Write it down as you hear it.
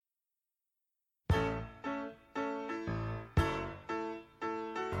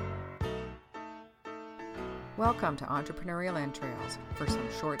Welcome to Entrepreneurial Entrails for some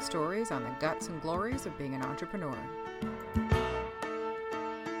short stories on the guts and glories of being an entrepreneur.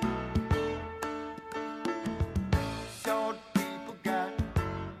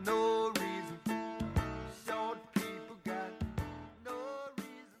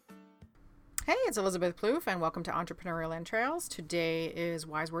 Hey, it's Elizabeth Plouffe, and welcome to Entrepreneurial Entrails. Today is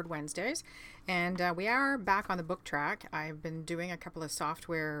Wise Word Wednesdays, and we are back on the book track. I've been doing a couple of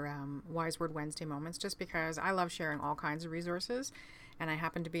software Wise Word Wednesday moments just because I love sharing all kinds of resources, and I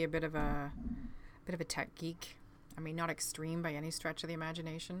happen to be a bit of a tech geek. I mean, not extreme by any stretch of the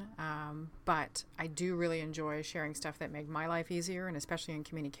imagination, but I do really enjoy sharing stuff that make my life easier, and especially in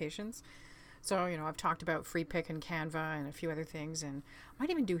communications. So, I've talked about FreePic and Canva and a few other things, and I might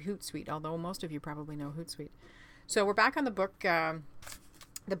even do Hootsuite, although most of you probably know Hootsuite. So we're back on the book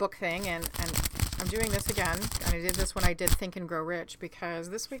thing, and I'm doing this again. And I did this when I did Think and Grow Rich, because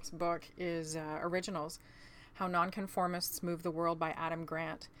this week's book is Originals, How Nonconformists Move the World by Adam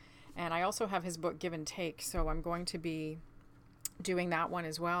Grant. And I also have his book Give and Take, so I'm going to be doing that one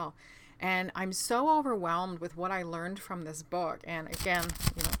as well. And I'm so overwhelmed with what I learned from this book. And again,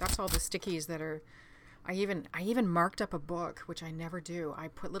 that's all the stickies that are, I even marked up a book, which I never do. I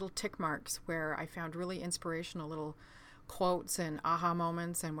put little tick marks where I found really inspirational little quotes and aha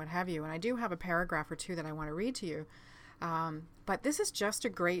moments and what have you. And I do have a paragraph or two that I want to read to you. But this is just a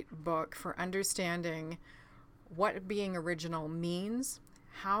great book for understanding what being original means,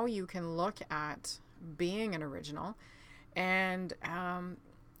 how you can look at being an original, and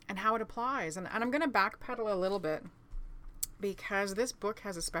how it applies. And I'm going to backpedal a little bit because this book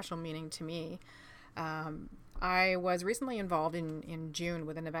has a special meaning to me. I was recently involved in June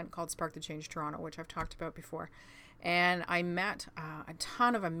with an event called Spark the Change Toronto, which I've talked about before. And I met a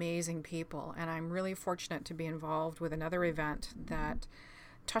ton of amazing people. And I'm really fortunate to be involved with another event that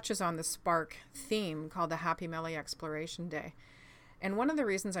touches on the Spark theme called the Happy Melly Exploration Day. And one of the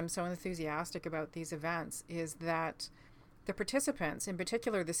reasons I'm so enthusiastic about these events is that the participants, in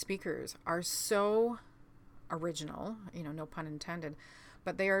particular the speakers, are so original, no pun intended,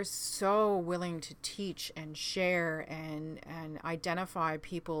 but they are so willing to teach and share and identify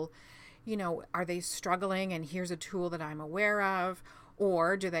people. Are they struggling and here's a tool that I'm aware of,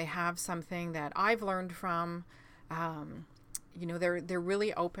 or do they have something that I've learned from? They're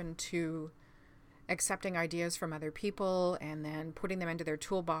really open to accepting ideas from other people and then putting them into their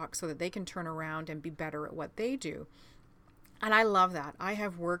toolbox so that they can turn around and be better at what they do. And I love that. I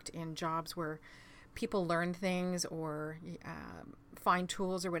have worked in jobs where people learn things or find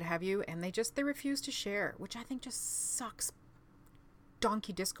tools or what have you, and they refuse to share, which I think just sucks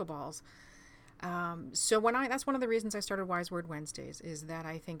donkey disco balls. So that's one of the reasons I started Wise Word Wednesdays, is that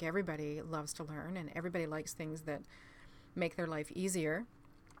I think everybody loves to learn and everybody likes things that make their life easier.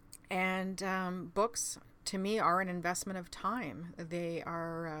 And books, to me, are an investment of time. They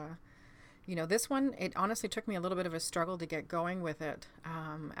are... this one, it honestly took me a little bit of a struggle to get going with it.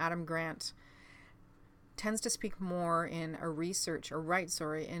 Adam Grant tends to speak more in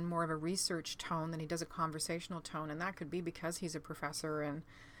in more of a research tone than he does a conversational tone. And that could be because he's a professor and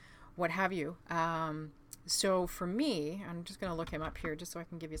what have you. So for me, I'm just going to look him up here just so I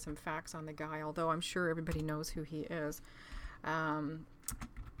can give you some facts on the guy, although I'm sure everybody knows who he is.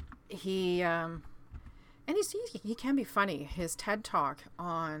 He can be funny. His TED Talk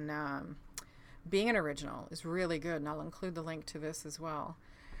on being an original is really good, and I'll include the link to this as well.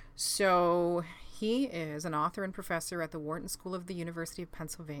 So he is an author and professor at the Wharton School of the University of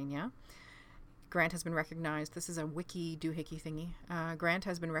Pennsylvania. Grant has been recognized, this is a wiki doohickey thingy, Grant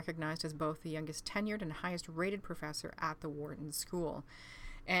has been recognized as both the youngest tenured and highest rated professor at the Wharton School.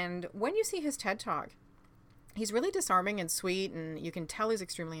 And when you see his TED Talk, he's really disarming and sweet, and you can tell he's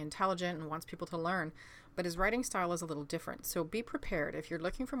extremely intelligent and wants people to learn, but his writing style is a little different. So be prepared. If you're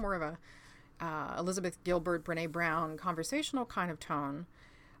looking for more of a Elizabeth Gilbert, Brene Brown, conversational kind of tone,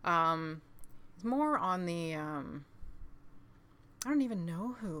 more on the, I don't even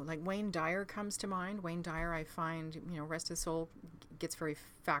know who, like Wayne Dyer comes to mind. Wayne Dyer, I find, rest his soul, gets very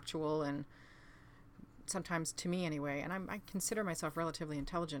factual and sometimes, to me anyway, and I consider myself relatively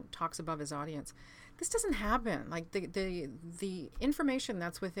intelligent, talks above his audience. This doesn't happen. Like the information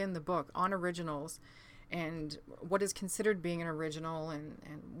that's within the book on originals and what is considered being an original and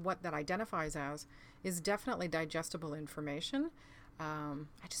what that identifies as is definitely digestible information. I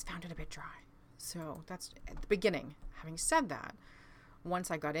just found it a bit dry. So that's at the beginning. Having said that,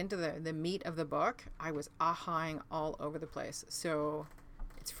 once I got into the meat of the book, I was ahaing all over the place. So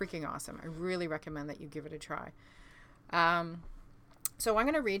it's freaking awesome. I really recommend that you give it a try. So I'm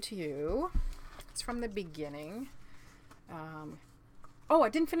going to read to you. It's from the beginning. Oh, I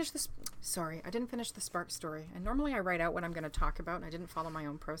didn't finish this. Sorry, I didn't finish the spark story. And normally I write out what I'm going to talk about, and I didn't follow my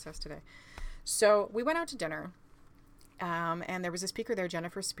own process today. So we went out to dinner, and there was a speaker there,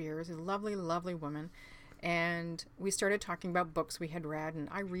 Jennifer Spears, a lovely, lovely woman. And we started talking about books we had read, and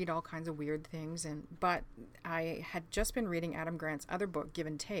I read all kinds of weird things. But I had just been reading Adam Grant's other book, Give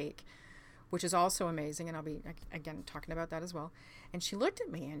and Take, which is also amazing, and I'll be, again, talking about that as well. And she looked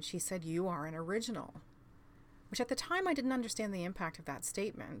at me and she said, "You are an original," which at the time I didn't understand the impact of that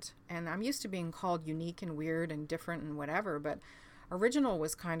statement. And I'm used to being called unique and weird and different and whatever, but original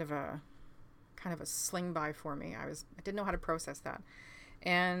was kind of a sling by for me. I didn't know how to process that.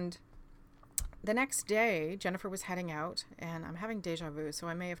 And the next day, Jennifer was heading out, and I'm having deja vu, so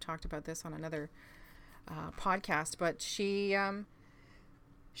I may have talked about this on another podcast, but she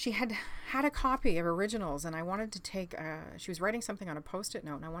had a copy of originals, and I wanted to take she was writing something on a Post-it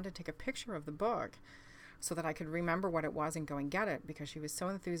note, and I wanted to take a picture of the book so that I could remember what it was and go and get it, because she was so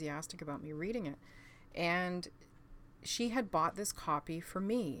enthusiastic about me reading it. And she had bought this copy for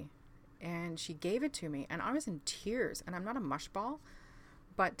me, and she gave it to me, and I was in tears. And I'm not a mushball,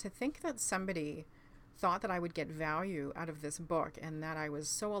 but to think that somebody thought that I would get value out of this book and that I was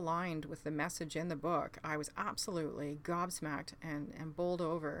so aligned with the message in the book, I was absolutely gobsmacked and bowled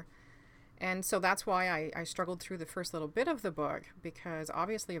over. And so that's why I struggled through the first little bit of the book, because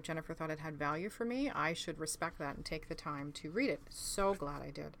obviously if Jennifer thought it had value for me, I should respect that and take the time to read it. So glad I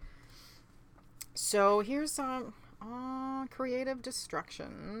did. So here's Creative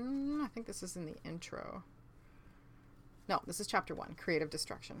Destruction. I think this is in the intro. No, this is chapter 1, Creative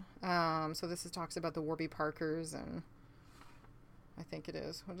Destruction. So this talks about the Warby Parkers, and I think it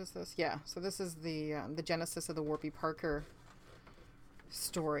is. What is this? Yeah. So this is the genesis of the Warby Parker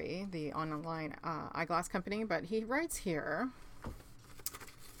story, the online eyeglass company. But he writes here,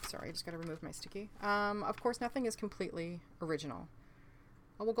 sorry, I just got to remove my sticky. Of course, nothing is completely original.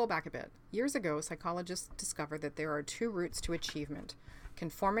 Well, we'll go back a bit. Years ago, psychologists discovered that there are 2 routes to achievement: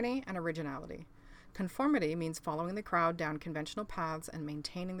 conformity and originality. Conformity means following the crowd down conventional paths and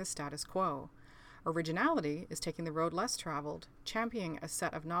maintaining the status quo. Originality is taking the road less traveled, championing a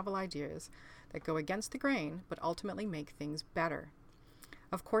set of novel ideas that go against the grain but ultimately make things better.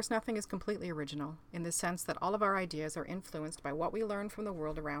 Of course, nothing is completely original, in the sense that all of our ideas are influenced by what we learn from the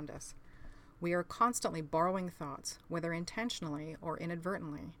world around us. We are constantly borrowing thoughts, whether intentionally or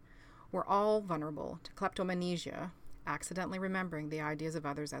inadvertently. We're all vulnerable to kleptomania, accidentally remembering the ideas of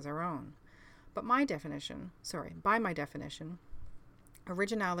others as our own. But by my definition,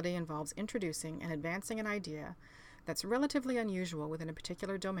 originality involves introducing and advancing an idea that's relatively unusual within a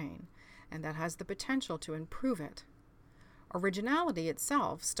particular domain and that has the potential to improve it. Originality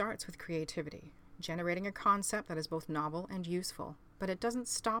itself starts with creativity, generating a concept that is both novel and useful, but it doesn't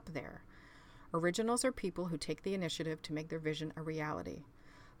stop there. Originals are people who take the initiative to make their vision a reality.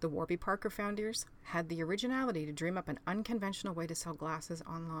 The Warby Parker founders had the originality to dream up an unconventional way to sell glasses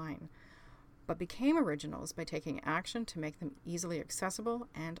online, but became originals by taking action to make them easily accessible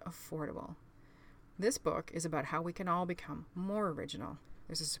and affordable. This book is about how we can all become more original.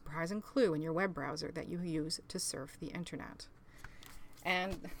 There's a surprising clue in your web browser that you use to surf the internet.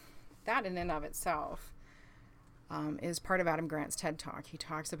 And that in and of itself is part of Adam Grant's TED Talk. He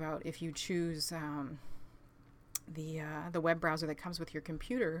talks about if you choose the web browser that comes with your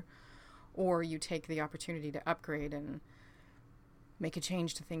computer, or you take the opportunity to upgrade and make a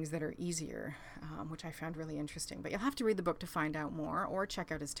change to things that are easier, which I found really interesting. But you'll have to read the book to find out more, or check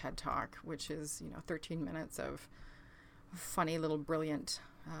out his TED Talk, which is 13 minutes of funny little brilliant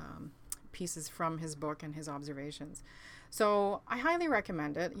pieces from his book and his observations. So I highly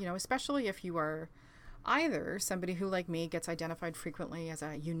recommend it, especially if you are either somebody who, like me, gets identified frequently as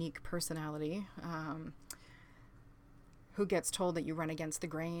a unique personality, who gets told that you run against the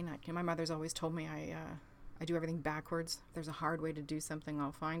grain. My mother's always told me I do everything backwards. If there's a hard way to do something,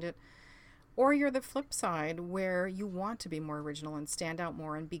 I'll find it. Or you're the flip side, where you want to be more original and stand out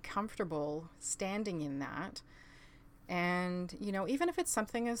more and be comfortable standing in that. And, even if it's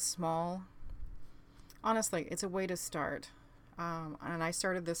something as small, honestly, it's a way to start. And I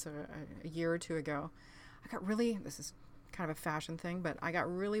started this a year or 2 ago. This is kind of a fashion thing, but I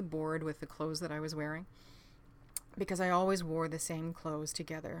got really bored with the clothes that I was wearing, because I always wore the same clothes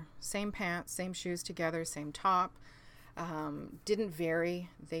together. Same pants, same shoes together, same top. Didn't vary.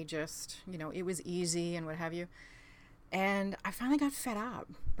 They just, it was easy and what have you. And I finally got fed up,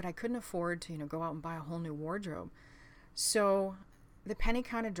 but I couldn't afford to, go out and buy a whole new wardrobe. So the penny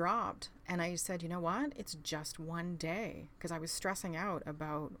kind of dropped, and I said, you know what? It's just one day, because I was stressing out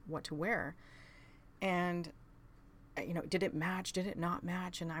about what to wear. And did it match? Did it not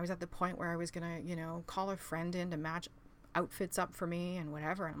match? And I was at the point where I was going to, call a friend in to match outfits up for me and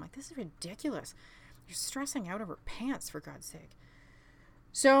whatever. And I'm like, this is ridiculous. You're stressing out over pants, for God's sake.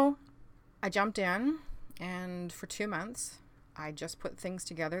 So I jumped in, and for 2 months, I just put things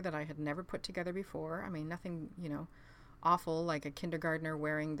together that I had never put together before. I mean, nothing, awful like a kindergartner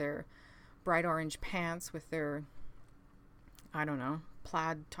wearing their bright orange pants with their, I don't know,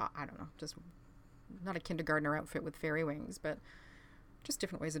 plaid top. I don't know, just not a kindergartner outfit with fairy wings, but just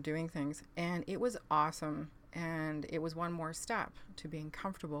different ways of doing things. And it was awesome. And it was one more step to being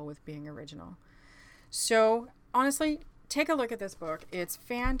comfortable with being original. So honestly, take a look at this book. It's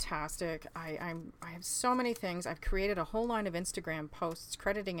fantastic. I have so many things. I've created a whole line of Instagram posts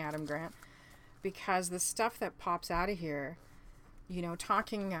crediting Adam Grant, because the stuff that pops out of here, I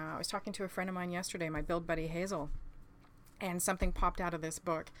was talking to a friend of mine yesterday, my build buddy Hazel, and something popped out of this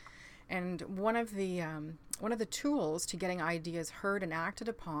book. And one of the tools to getting ideas heard and acted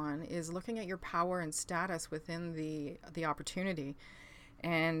upon is looking at your power and status within the opportunity.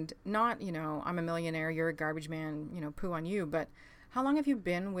 And not, I'm a millionaire, you're a garbage man, poo on you, but how long have you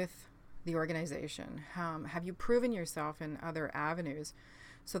been with the organization? Have you proven yourself in other avenues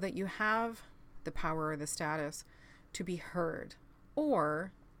so that you have the power or the status to be heard?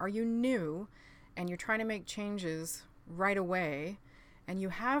 Or are you new and you're trying to make changes right away, and you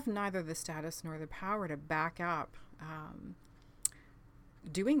have neither the status nor the power to back up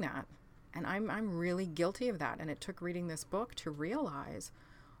doing that? And I'm really guilty of that. And it took reading this book to realize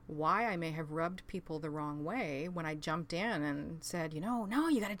why I may have rubbed people the wrong way when I jumped in and said, no,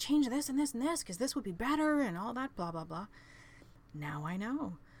 you got to change this and this and this because this would be better and all that, blah, blah, blah. Now I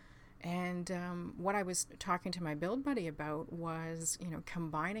know. And what I was talking to my build buddy about was,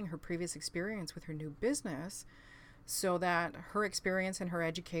 combining her previous experience with her new business so that her experience and her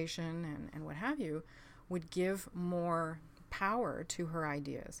education and what have you would give more power to her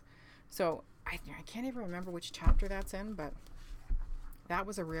ideas. So I can't even remember which chapter that's in, but that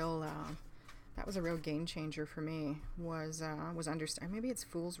was a real game changer for me. Was understand. Maybe it's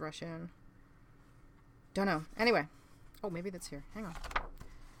Fools Rush In. Don't know. Anyway, maybe that's here. Hang on.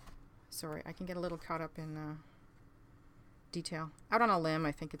 Sorry, I can get a little caught up in detail. Out on a limb,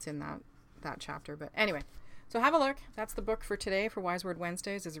 I think it's in that chapter. But anyway, so have a look. That's the book for today for Wise Word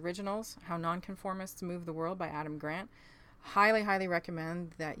Wednesdays. Is Originals: How Nonconformists Move the World by Adam Grant. Highly, highly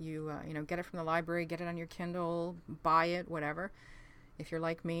recommend that you get it from the library, get it on your Kindle, buy it, whatever. If you're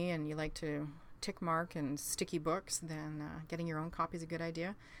like me and you like to tick mark and sticky books, then getting your own copy is a good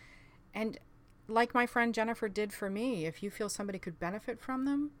idea. And like my friend Jennifer did for me, if you feel somebody could benefit from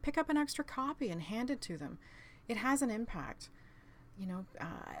them, pick up an extra copy and hand it to them. It has an impact,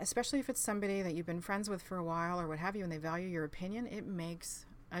 especially if it's somebody that you've been friends with for a while or what have you, and they value your opinion. It makes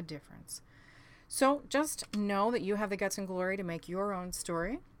a difference. So just know that you have the guts and glory to make your own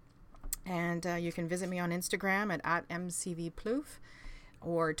story. And you can visit me on Instagram at @MCVPlouffe,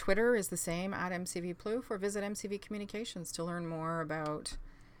 or Twitter is the same, @MCVPlouffe, or visit MCV Communications to learn more about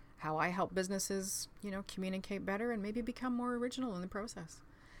how I help businesses, communicate better and maybe become more original in the process.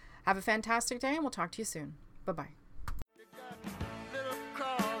 Have a fantastic day, and we'll talk to you soon. Bye-bye.